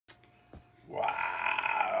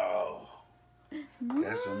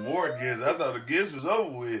Got some more gifts. I thought the gifts was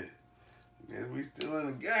over with. Guess we still in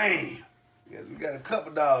the game. Guess we got a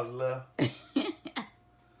couple dollars left.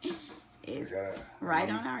 It's right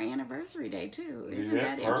on our anniversary day too. Isn't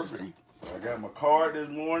that perfect. interesting? I got my card this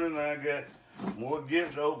morning. I got more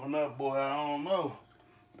gifts to open up, boy. I don't know.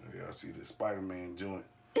 Y'all see the Spider-Man joint.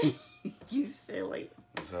 You silly.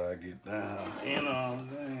 That's how I get down. You know what I'm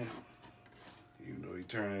saying? Even though he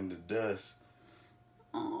turned into dust.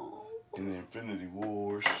 Oh. In the Infinity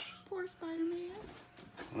Wars. Poor Spider-Man.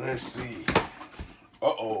 Let's see.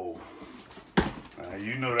 Uh-oh.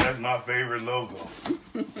 You know that's my favorite logo.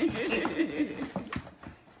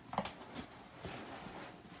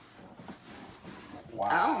 Wow.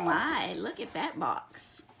 Oh my, look at that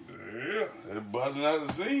box. Yeah, they're buzzing out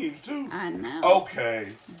the seams too. I know.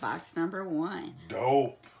 Okay. Box number 1.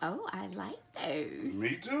 Dope. Oh, I like those.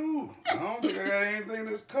 Me too. I don't think I got anything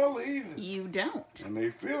this color either. You don't. And they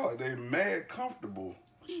feel like they mad comfortable.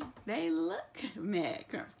 They look mad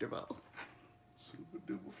comfortable. Super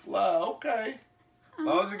duper fly. Okay. As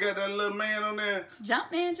long as you got that little man on there.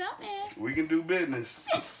 Jump man, jump man. We can do business.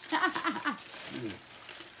 Yes.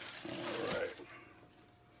 All right.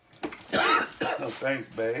 Thanks,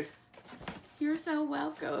 babe. You're so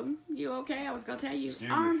welcome. You okay? I was going to tell you. Excuse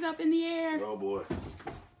Arms me. up in the air. Oh, boy.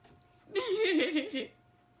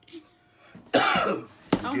 Oh,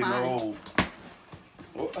 Getting my. old.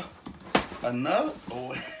 Well, another?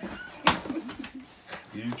 Oh.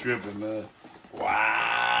 You tripping,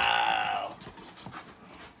 Wow.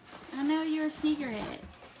 I know you're a sneakerhead.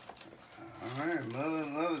 All right,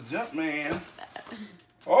 another jump man.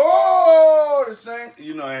 Oh, the same.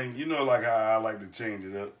 You know, and you know, like how I like to change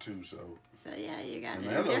it up too. So Yeah, you got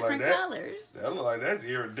that look different like that. colors. That look like that's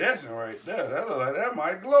iridescent right there. That look like that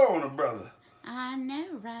might glow on a brother. I know,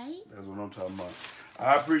 right? That's what I'm talking about.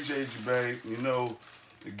 I appreciate you, babe. You know,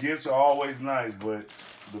 the gifts are always nice, but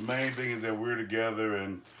the main thing is that we're together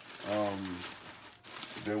and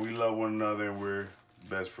that we love one another and we're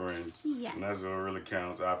best friends. Yes. And that's what really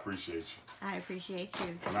counts. I appreciate you. I appreciate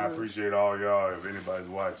you. And I appreciate all y'all if anybody's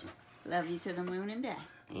watching. Love you to the moon and back.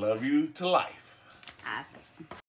 Love you to life. Awesome.